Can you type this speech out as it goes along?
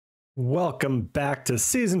Welcome back to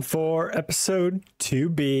Season 4, Episode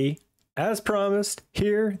 2B. As promised,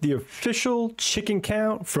 here, the official chicken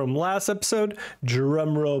count from last episode.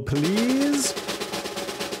 Drumroll, please.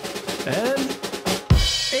 And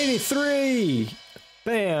 83!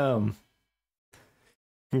 Bam!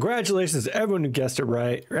 Congratulations to everyone who guessed it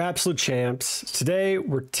right. You're absolute champs. Today,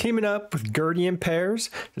 we're teaming up with Gertie and Pears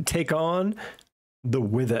to take on the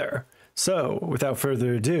Wither. So, without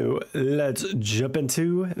further ado, let's jump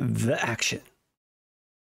into the action.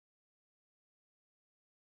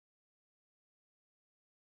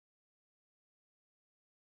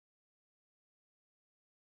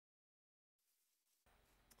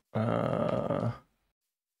 Oh,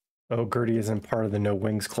 Gertie isn't part of the No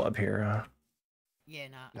Wings Club here, huh? Yeah,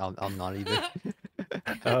 no. I'm not either.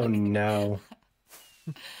 Oh, no.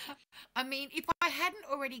 I mean, if I hadn't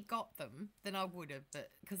already got them, then I would have, but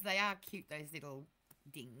because they are cute, those little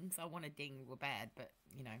dings. I want a ding real bad, but,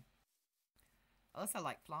 you know. I also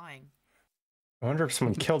like flying. I wonder if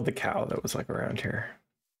someone killed the cow that was, like, around here.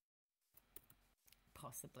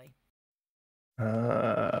 Possibly.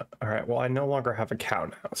 Alright, well, I no longer have a cow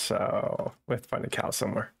now, so we have to find a cow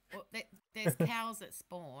somewhere. Well, there's cows that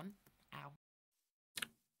spawn. Ow.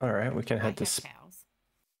 Alright, we can head to cows.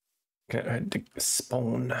 Head to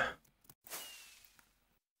spawn.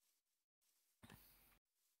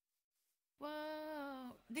 Whoa,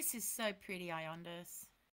 this is so pretty, Iondas.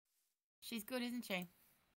 She's good, isn't she?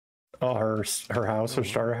 Oh, her house, her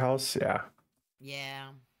starter house, yeah. Yeah.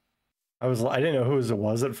 I didn't know who it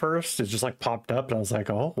was at first. It just like popped up and I was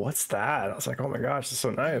like, oh, what's that? I was like, oh my gosh, it's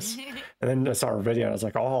so nice. And then I saw her video and I was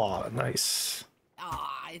like, oh, nice.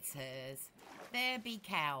 Ah, it's hers. There be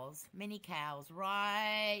cows, many cows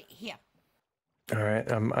right here. All right,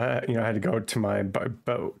 I had to go to my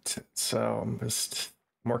boat, so I'm just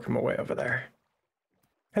working my way over there.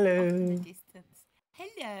 Hello. Off in the distance.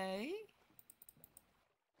 Hello.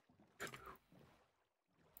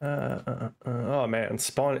 Oh man,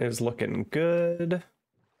 spawn is looking good.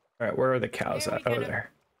 All right, where are the cows at? Over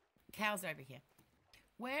there. Cows over here.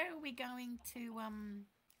 Where are we going to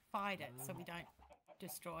fight it so we don't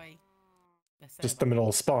destroy the server? Just the middle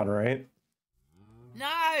of spawn, right?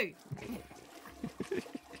 No.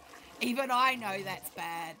 Even I know that's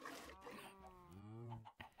bad.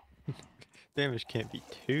 Damage can't be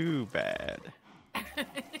too bad.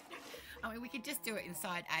 I mean, we could just do it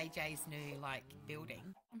inside AJ's new, like, building.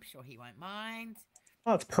 I'm sure he won't mind.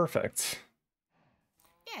 Oh, it's perfect.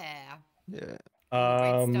 Yeah. Yeah.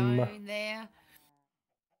 Redstone there.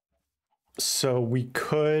 So we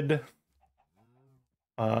could...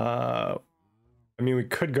 we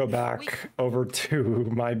could go back over to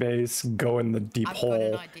my base, go in the deep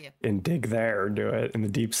hole, and dig there, do it in the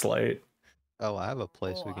deep slate. Oh, I have a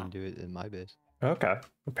place we can do it in my base. Okay.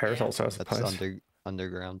 Well, Pears also has a place. That's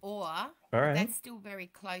underground. Or, right. That's still very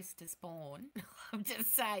close to spawn. I'm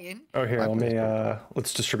just saying. Oh, here,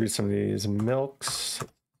 let's distribute some of these milks.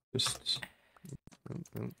 Just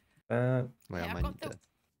that. Wait, I might need that.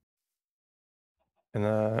 And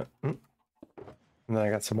then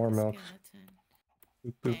I got some more milk.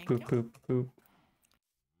 Boop, boop, boop, boop, boop.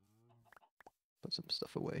 Put some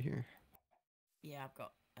stuff away here. Yeah, I've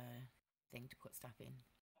got a thing to put stuff in.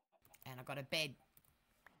 And I've got a bed.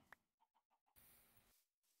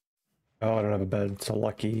 Oh, I don't have a bed, so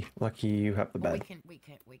lucky you have the bed. We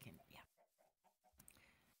can, yeah.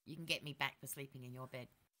 You can get me back for sleeping in your bed.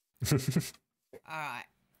 Alright.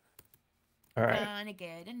 Alright. Gonna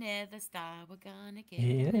get another star, we're gonna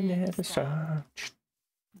get another star.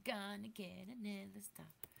 Gonna get another star.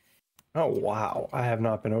 Oh wow, I have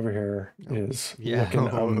not been over here. It is looking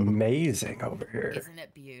amazing over here. Isn't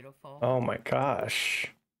it beautiful? Oh my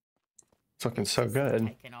gosh. It's looking so good.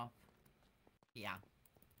 Taken off. Yeah.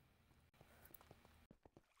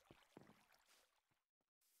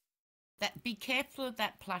 Be careful of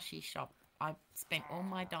that plushie shop. I've spent all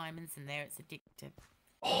my diamonds in there. It's addictive.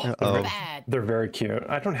 Oh, bad. They're very cute.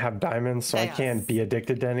 I don't have diamonds, so I can't be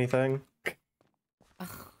addicted to anything.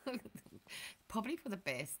 Probably for the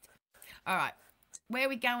best. All right, where are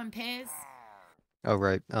we going, Pears? Oh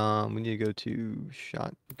right. We need to go to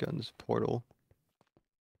Shotgun's portal.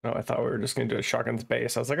 Oh, I thought we were just gonna do a Shotgun's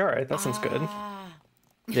base. I was like, all right, that sounds good.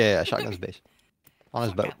 Yeah, Shotgun's base. On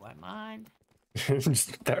his boat. I won't mind.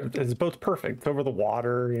 His boat's perfect. It's over the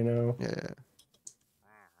water, you know. Yeah.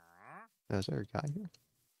 Is there a guy here?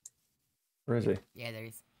 Where is he? Yeah, there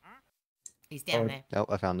is. He's down there. Oh,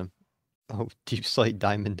 I found him. Oh, deep slate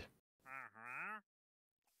diamond.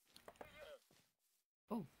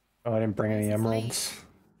 Oh, I didn't bring any emeralds.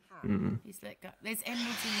 He's let go. There's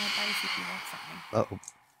emeralds in their base if you want something. Uh-oh.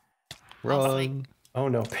 Run. Oh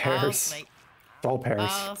no, Pears. It's all Pears.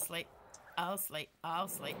 I'll sleep. I'll sleep. I'll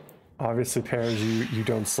sleep. Obviously, Pears, you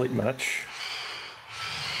don't sleep much.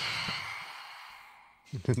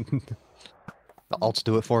 The alts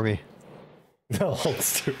do it for me. The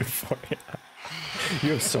alts do it for you.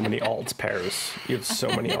 You have so many alts, Pears. You have so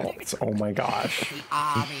many alts. Oh my gosh. The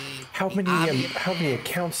army. How the many army how many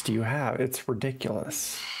accounts do you have? It's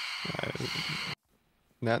ridiculous.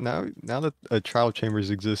 Now that trial chambers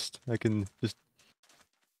exist, I can just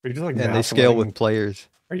Are you just like and they mass scale running? with players.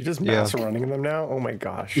 Are you just Yeah. mass running them now? Oh my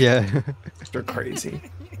gosh. Yeah. They're crazy.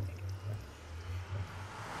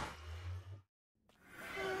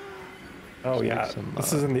 Oh yeah, some,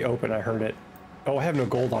 this is in the open. I heard it. Oh, I have no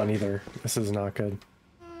gold on either. This is not good.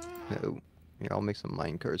 No. Here, I'll make some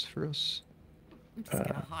mine cards for us. I'm just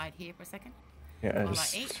gonna hide here for a second. Yeah, While I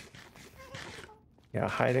eat. Yeah,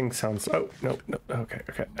 hiding sounds. Oh no, no. Okay,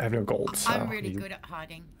 okay. I have no gold. So I'm really good at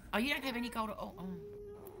hiding. Oh, you don't have any gold at all. Oh.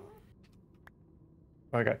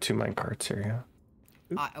 I got 2 mine carts here.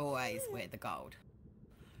 Yeah. I always wear the gold.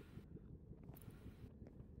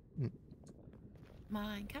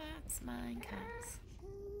 Mine carts, mine carts.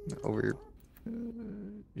 Over here.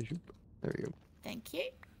 There we go. Thank you.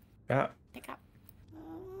 Yeah. Pick up.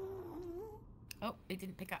 Oh, it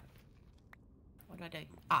didn't pick up. What do I do?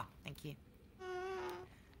 Ah, thank you.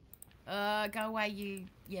 Go away, you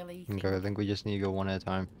yelly thing. Okay, I think we just need to go one at a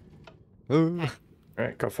time. Ooh. Okay. All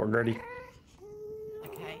right, go for it, Gertie.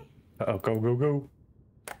 Okay. Uh oh, go, go, go.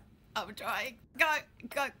 I'm trying. Go,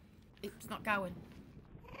 go. It's not going.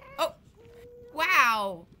 Oh,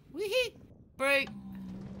 wow. Wee-hee. Brute.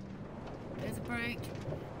 There's a brute.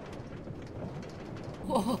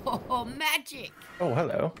 Oh, magic. Oh,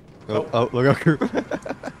 hello. Oh, look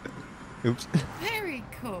out. Oops. Very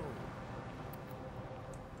cool.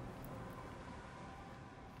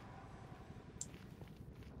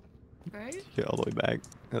 Brute? Get all the way back.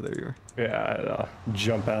 Oh, there you are. Yeah,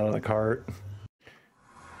 jump out of the cart.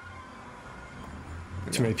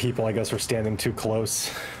 Too many people, I guess, were standing too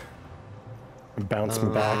close. Bounce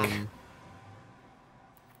me back.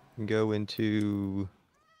 Go into.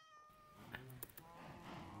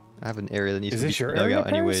 I have an area that needs Is to this be your dug area, out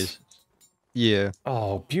Paris? anyways. Yeah.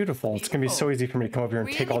 Oh, beautiful. It's going to be so easy for me to come up here and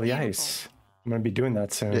take Really all the beautiful. ice. I'm going to be doing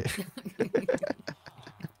that soon.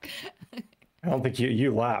 I don't think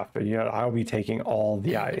you laugh, but yeah, I'll be taking all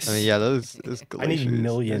the ice. I mean, yeah, those I need glaciers.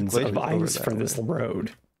 millions There's of glaciers over ice that for this way.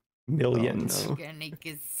 road. Millions. no. You're gonna need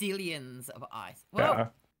gazillions of ice. Whoa. Yeah.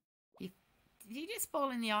 Did you just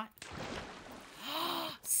fall in the ice?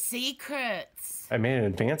 Secrets. I made an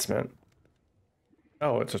advancement.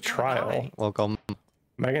 Oh, it's a trial. Welcome. Am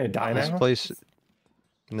I going to die This now? place.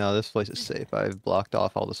 No, this place is safe. I've blocked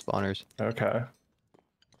off all the spawners. Okay.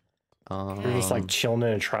 You're just like chilling in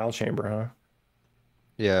a trial chamber, huh?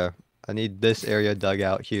 Yeah, I need this area dug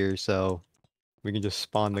out here so we can just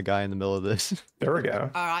spawn the guy in the middle of this. There we go.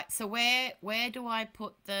 All right. So where do I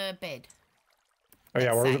put the bed? Oh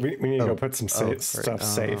yeah, That's we need to go Oh, put some right. stuff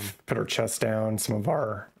safe. Put our chests down, some of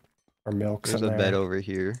our milks There's in a there. bed over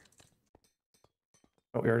here.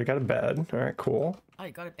 Oh, we already got a bed. All right, cool. Oh,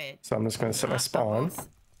 you got a bed. So I'm just gonna set my I've spawn, also-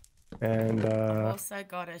 and I've also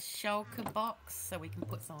got a shulker box so we can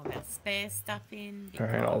put some of our spare stuff in. all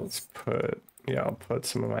right, I'll because- just I'll put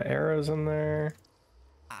some of my arrows in there.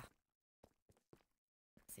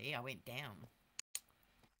 See, I went down.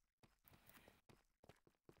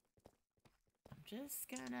 I'm just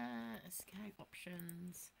gonna escape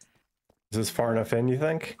options. Is this far enough in? You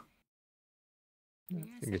think? I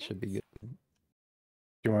think it should be good.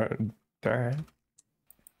 You want? All right.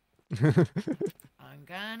 I'm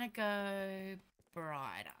gonna go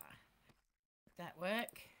brighter. That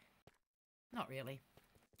work? Not really.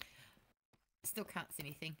 Still can't see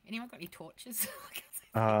anything. Anyone got any torches?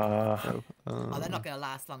 Oh, they're not gonna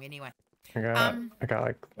last long anyway. I got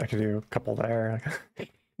like I could do a couple there.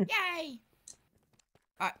 Yay!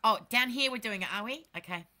 Alright, oh, down here we're doing it, are we?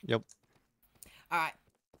 Okay. Yep. Alright.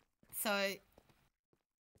 So,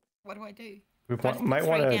 what do I do? We Do I just put might three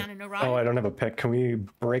want down to. in a row? Oh, I don't have a pick. Can we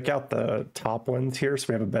break out the top ones here so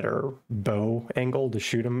we have a better bow angle to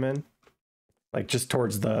shoot them in? Like just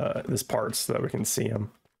towards this part so that we can see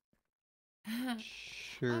them.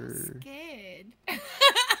 Sure. I'm scared.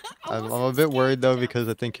 I'm a bit worried though because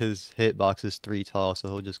I think his hitbox is 3 tall, so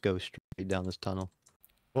he'll just go straight down this tunnel.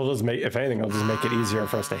 We'll just make, if anything, it'll just make it easier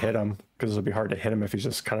for us to hit him because it'll be hard to hit him if he's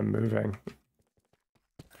just kind of moving.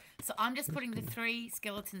 So I'm just putting the 3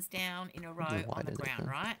 skeletons down in a row on widen the it ground, then.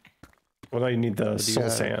 right? Well, no, you need the do you soul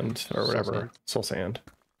have? sand or Soul whatever. sand. Soul sand.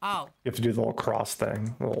 Oh. You have to do the little cross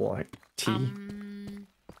thing, the little like T.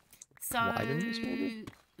 So Widen this maybe?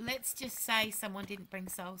 let's just say someone didn't bring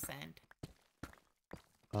soul sand.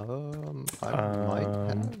 I might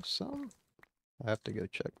have some. I have to go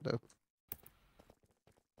check though.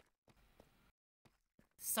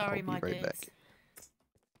 Sorry, I'll be my right dudes. back.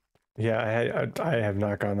 Yeah, I have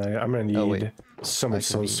not gone there. I'm gonna Oh, wait. need so much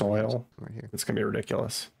soil. Right here. It's gonna be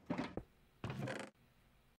ridiculous.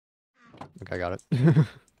 Okay, I got it.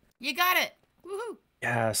 You got it. Woohoo!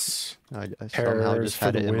 Yes. I somehow Pears just for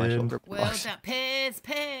had the it in my win. shoulder. Well blocks. done. Pears,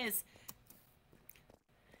 pears.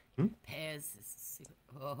 Hmm? Pears.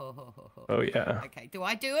 Oh. Oh yeah. Okay, do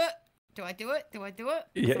I do it? Do I do it? Do I do it?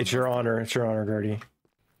 Yeah, it's your honor. It's your honor, Gertie.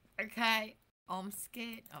 Okay. I'm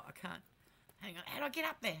scared. Oh, I can't. Hang on. How do I get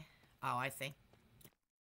up there? Oh, I see.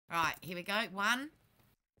 Right, here we go. 1,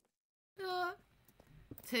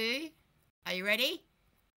 2. Are you ready?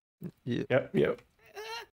 Yeah. Yep.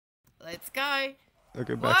 Let's go.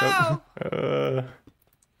 Okay, back up. Whoa!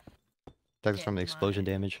 That's Get from the explosion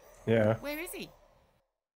my- damage. Yeah. Where is he?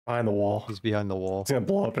 Behind the wall. He's behind the wall. It's gonna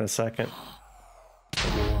blow up in a second.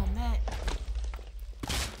 Oh, man.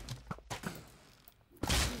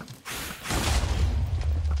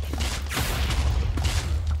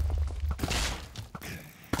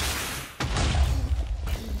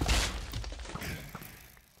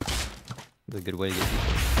 It's a good way to get.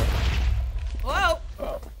 Whoa!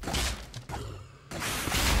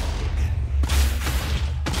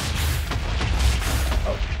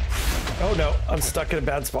 Oh no, I'm stuck in a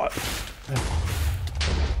bad spot.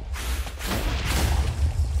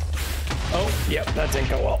 Oh, yep, that didn't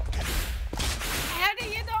go well. How do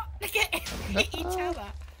you not get each other?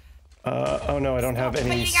 Oh no, I don't have Stop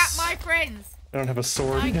any. beating up my friends. I don't have a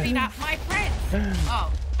sword. Don't beat up my friends.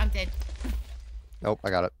 Oh, I'm dead. Nope, I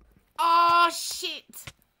got it. Oh, shit.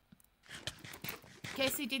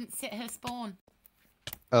 Guess who didn't set her spawn?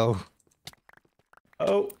 Oh.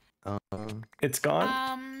 Oh, Um. it's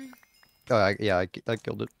gone. Oh, I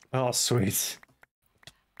killed it. Oh, sweet.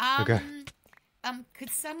 Okay. Could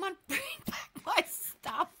someone bring back my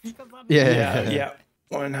stuff? 'Cause I'm Yeah,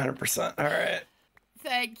 100%. All right.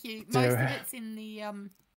 Thank you. Most of There. it's in the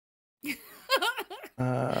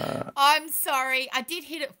Uh, I'm sorry. I did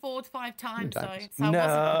hit it 4 to 5 times though, Nice. so I no,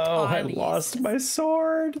 wasn't I entirely lost useless. my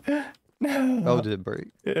sword. No. Oh, did it break?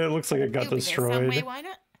 It looks like it got It'll be there somewhere, destroyed. won't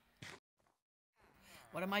it?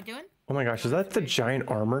 What am I doing? Oh my gosh, is that the giant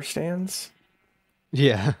armor stands?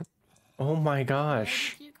 Yeah. Oh my Where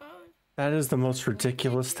gosh. did you go? That is the most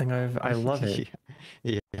ridiculous thing I love it.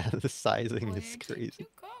 Yeah, the sizing Where is did crazy. you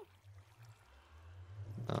go?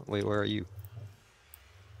 Wait, where are you?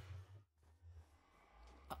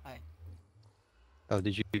 Uh-oh. Oh,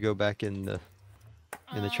 did you go back in the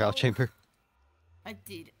trial Oh, chamber? I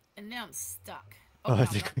did, and now I'm stuck. Oh, Oh, no, I I'm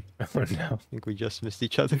think not. we, Oh no. I think we just missed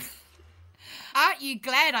each other. Aren't you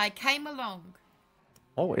glad I came along?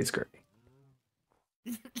 Always great.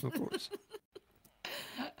 Of course.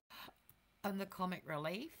 I'm the comic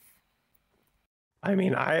relief. I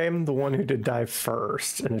mean, I am the one who did die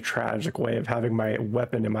first in a tragic way of having my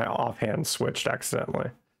weapon in my offhand switched accidentally.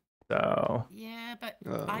 So, Yeah, but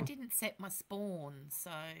Oh. I didn't set my spawn,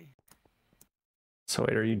 so so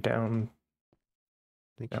wait, are you down?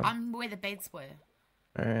 Thank Yeah. you. I'm where the beds were.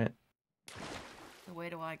 All right, So where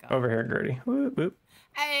do I go? over here, Gertie. Whoop, whoop.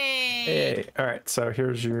 Hey! Hey, all right. So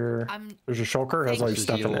here's your shulker. It has all your This is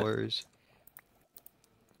stuff in it. yours.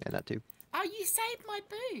 Yeah, that too. Oh, you saved my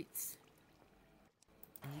boots.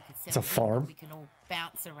 And you could It's a sell them, farm? We can all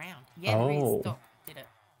bounce around. Yeah, Oh. Riz, Doc did it.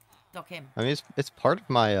 Doc M. I mean, it's part of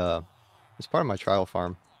my trial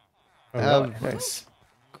farm. Oh, I really? have- Nice.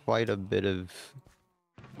 Quite a bit of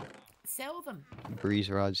Sell them. breeze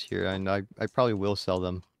rods here, and I probably will sell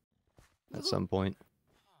them at some point.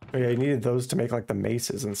 Oh, yeah, you needed those to make like the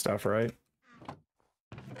maces and stuff, right?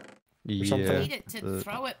 Yeah. something. Need it to the-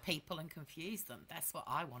 throw at people and confuse them. That's what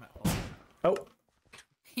I want it for. Oh,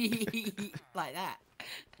 Like that.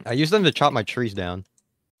 I use them to chop my trees down.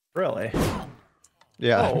 really?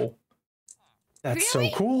 Yeah. Oh, that's Really?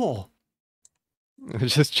 so cool.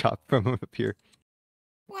 Just chop from up here.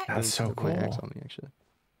 What? That's so Put my axe cool. on me, actually.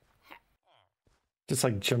 Just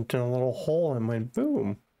like jumped in a little hole and went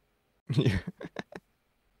boom. Yeah.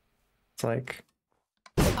 It's like,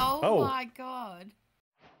 Oh, Oh. my god.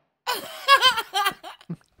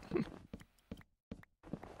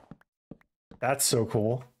 that's so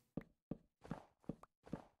cool.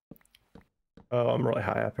 Oh, I'm really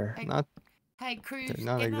high up here. Hey, Not hey, Cruz, They're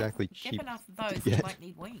not exactly get cheap enough of those. get. You won't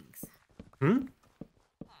need wings. Hmm?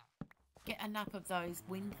 Get enough of those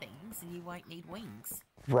wind things, and you won't need wings.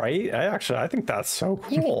 Right? I think that's so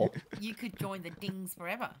cool. You could join the dings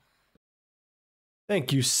forever.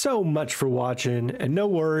 Thank you so much for watching, and no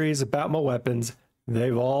worries about my weapons.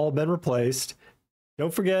 They've all been replaced.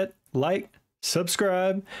 Don't forget, like,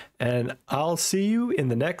 subscribe, and I'll see you in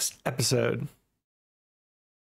the next episode.